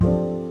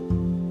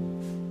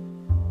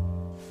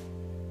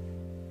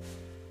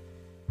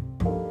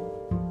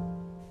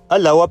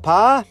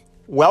Aloha,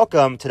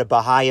 welcome to the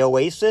Baha'i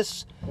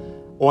Oasis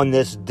on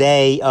this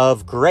day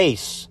of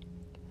grace,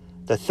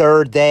 the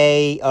third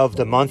day of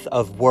the month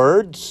of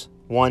Words,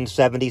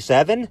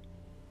 177,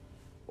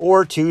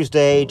 or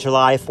Tuesday,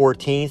 July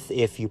 14th,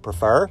 if you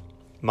prefer.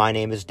 My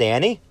name is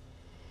Danny.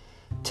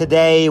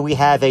 Today we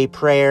have a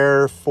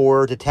prayer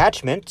for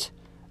detachment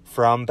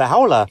from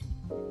Baha'u'llah.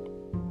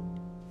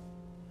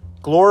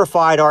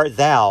 Glorified art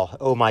thou,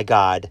 O my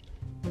God.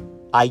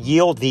 I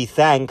yield thee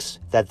thanks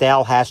that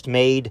thou hast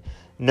made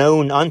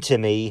known unto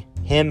me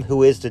him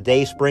who is the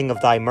dayspring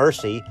of thy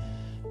mercy,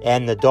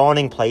 and the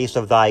dawning place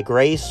of thy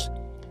grace,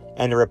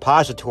 and the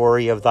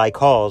repository of thy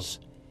cause.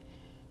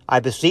 I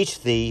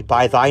beseech thee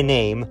by thy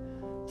name,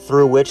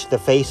 through which the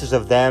faces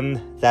of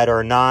them that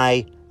are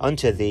nigh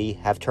unto thee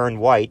have turned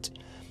white,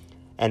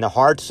 and the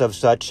hearts of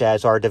such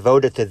as are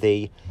devoted to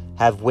thee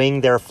have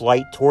winged their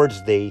flight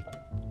towards thee,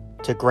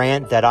 to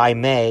grant that I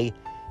may,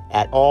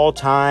 at all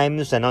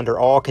times and under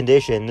all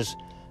conditions,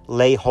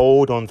 lay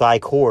hold on thy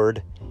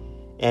cord,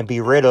 and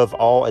be rid of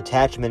all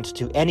attachments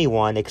to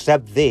anyone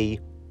except thee,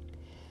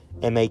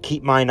 and may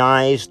keep mine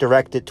eyes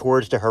directed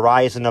towards the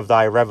horizon of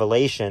thy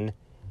revelation,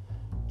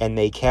 and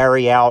may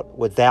carry out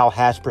what thou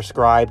hast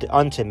prescribed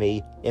unto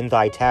me in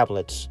thy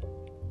tablets.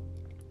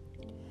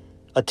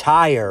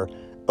 Attire,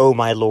 O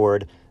my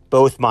Lord,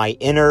 both my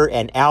inner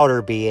and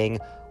outer being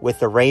with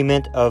the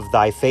raiment of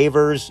thy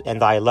favors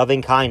and thy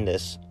loving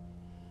kindness.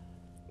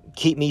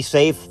 Keep me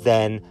safe,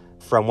 then,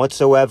 from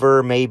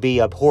whatsoever may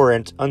be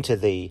abhorrent unto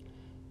thee,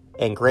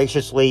 and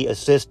graciously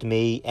assist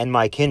me and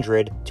my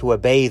kindred to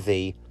obey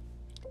thee,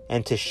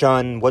 and to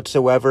shun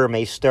whatsoever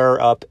may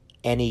stir up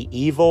any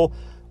evil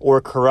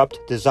or corrupt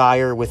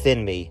desire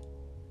within me.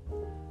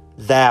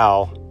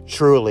 Thou,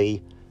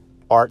 truly,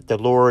 art the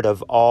Lord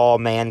of all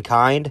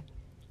mankind,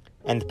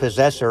 and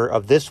possessor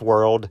of this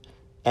world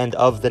and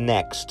of the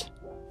next.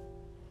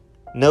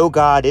 No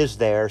God is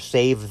there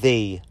save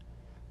thee,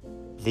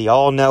 the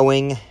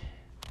all-knowing,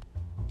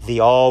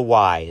 the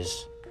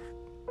all-wise.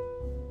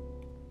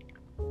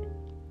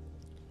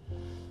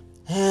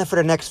 For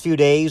the next few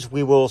days,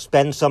 we will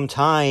spend some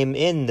time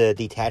in the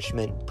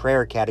detachment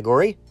prayer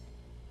category.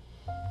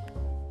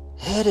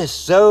 It is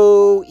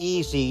so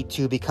easy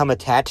to become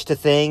attached to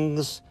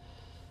things,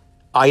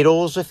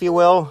 idols, if you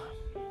will,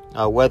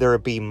 whether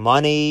it be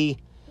money,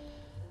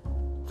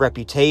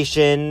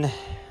 reputation,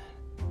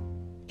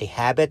 a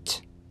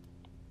habit.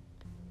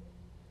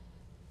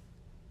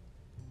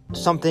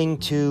 Something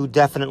to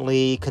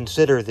definitely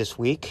consider this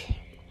week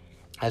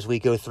as we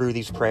go through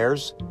these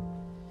prayers.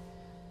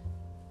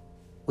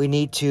 We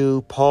need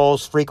to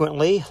pause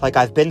frequently, like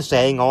I've been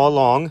saying all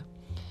along,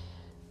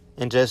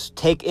 and just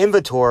take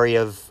inventory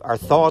of our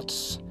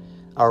thoughts,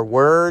 our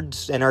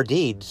words, and our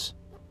deeds,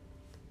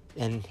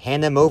 and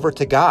hand them over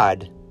to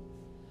God.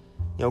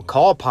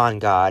 Call upon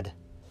God.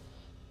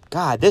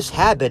 God, this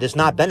habit is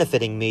not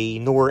benefiting me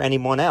nor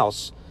anyone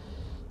else.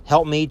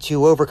 Help me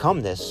to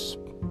overcome this.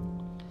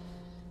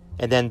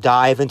 And then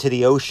dive into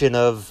the ocean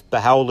of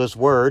Baha'u'llah's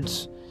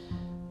words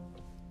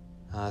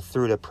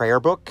through the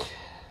prayer book.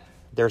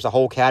 There's a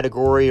whole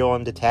category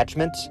on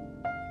detachment.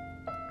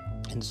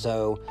 And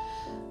so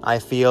I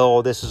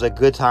feel this is a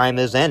good time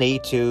as any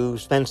to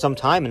spend some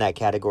time in that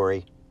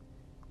category.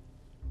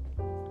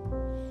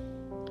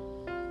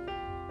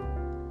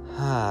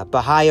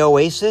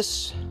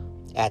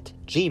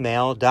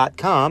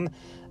 BahaiOasis@gmail.com.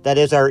 That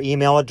is our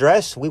email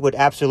address. We would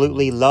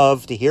absolutely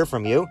love to hear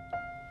from you.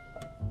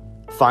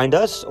 Find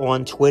us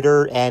on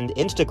Twitter and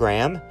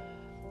Instagram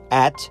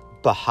at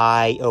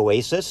Baha'i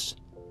Oasis.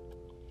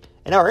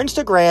 And our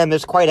Instagram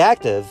is quite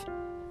active.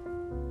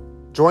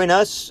 Join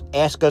us,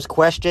 ask us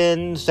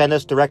questions, send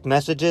us direct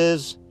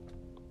messages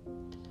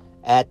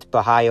at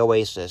Baha'i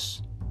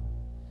Oasis.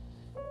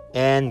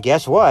 And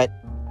guess what?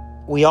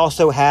 We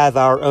also have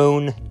our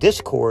own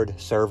Discord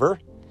server.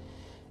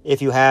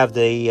 If you have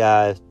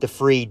the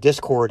free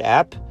Discord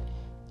app,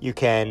 you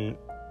can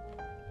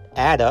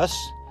add us.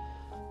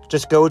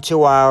 Just go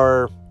to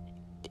our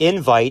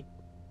invite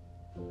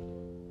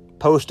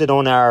posted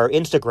on our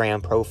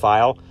Instagram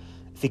profile.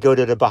 If you go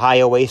to the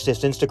Baha'i Oasis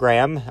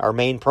Instagram, our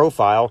main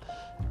profile,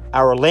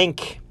 our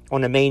link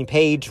on the main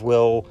page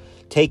will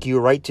take you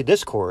right to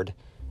Discord,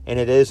 and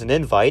it is an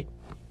invite.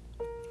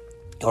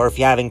 Or if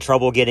you're having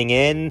trouble getting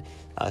in,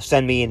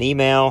 send me an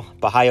email,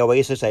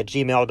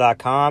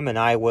 BahaiOasis@gmail.com, and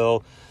I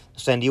will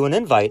send you an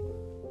invite.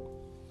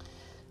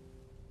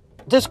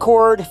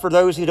 Discord, for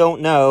those who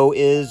don't know,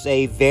 is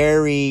a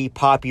very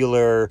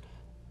popular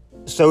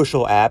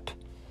social app,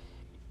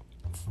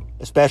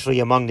 especially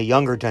among the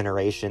younger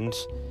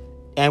generations.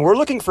 And we're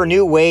looking for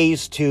new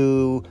ways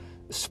to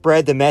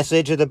spread the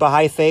message of the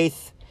Baha'i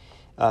faith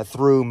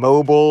through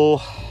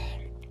mobile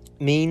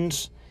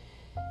means.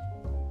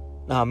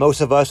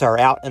 Most of us are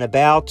out and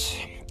about,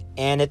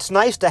 and it's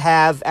nice to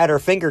have at our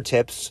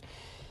fingertips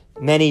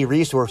many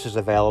resources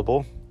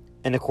available.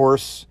 And of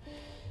course,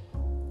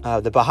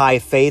 the Baha'i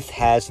faith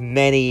has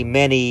many,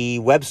 many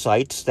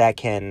websites that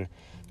can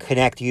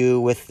connect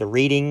you with the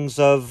readings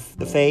of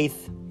the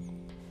faith,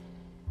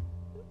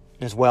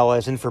 as well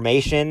as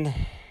information.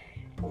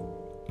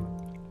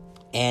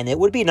 And it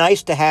would be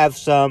nice to have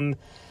some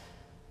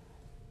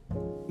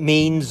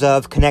means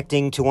of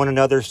connecting to one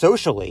another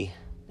socially.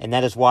 And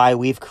that is why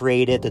we've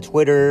created the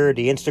Twitter,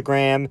 the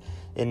Instagram,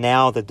 and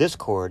now the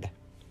Discord.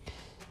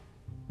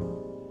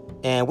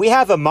 And we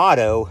have a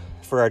motto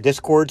for our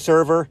Discord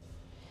server.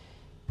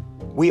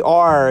 We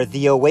are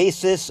the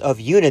oasis of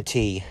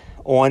unity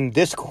on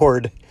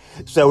Discord.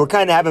 So we're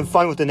kind of having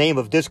fun with the name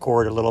of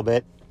Discord a little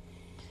bit.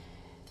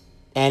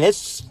 And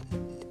it's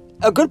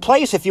a good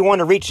place if you want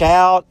to reach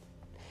out,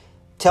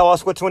 tell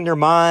us what's on your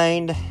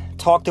mind,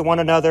 talk to one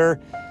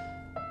another,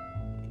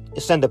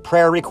 send a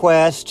prayer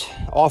request,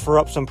 offer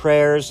up some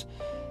prayers.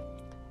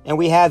 And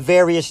we have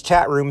various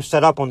chat rooms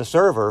set up on the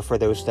server for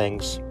those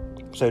things.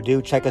 So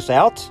do check us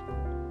out.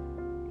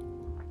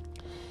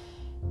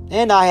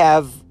 And I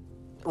have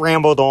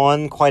rambled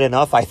on quite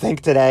enough, I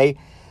think, today.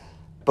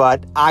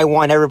 But I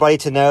want everybody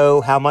to know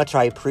how much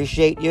I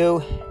appreciate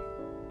you.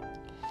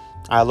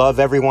 I love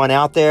everyone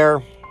out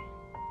there.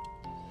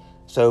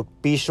 So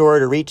be sure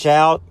to reach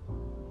out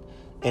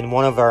in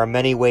one of our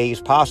many ways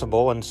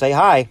possible and say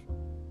hi.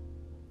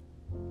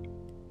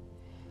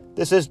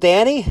 This is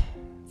Danny.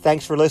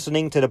 Thanks for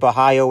listening to the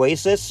Baha'i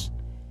Oasis.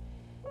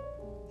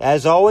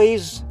 As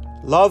always,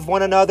 love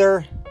one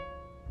another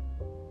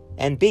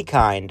and be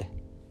kind.